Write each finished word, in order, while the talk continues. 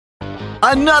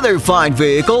Another fine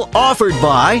vehicle offered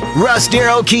by Russ,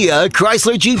 Darrow, Kia,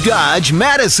 Chrysler, Jeep, Dodge,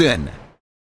 Madison.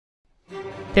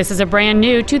 This is a brand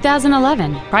new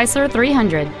 2011 Chrysler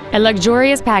 300, a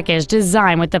luxurious package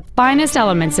designed with the finest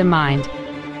elements in mind.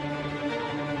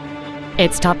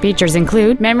 Its top features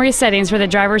include memory settings for the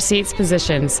driver's seat's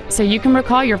positions, so you can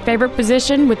recall your favorite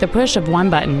position with the push of one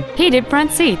button, heated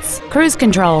front seats, cruise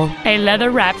control, a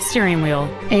leather-wrapped steering wheel,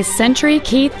 a Sentry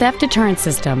key theft deterrent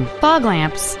system, fog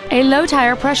lamps, a low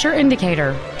tire pressure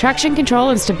indicator, traction control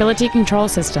and stability control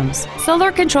systems,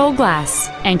 solar control glass,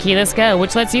 and keyless go,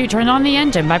 which lets you turn on the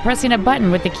engine by pressing a button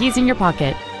with the keys in your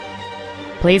pocket.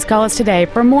 Please call us today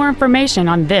for more information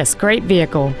on this great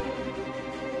vehicle.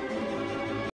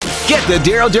 Get the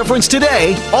Darrow difference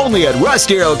today, only at Russ,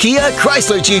 Darrow, Kia,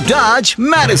 Chrysler, Jeep, Dodge,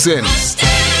 Madison.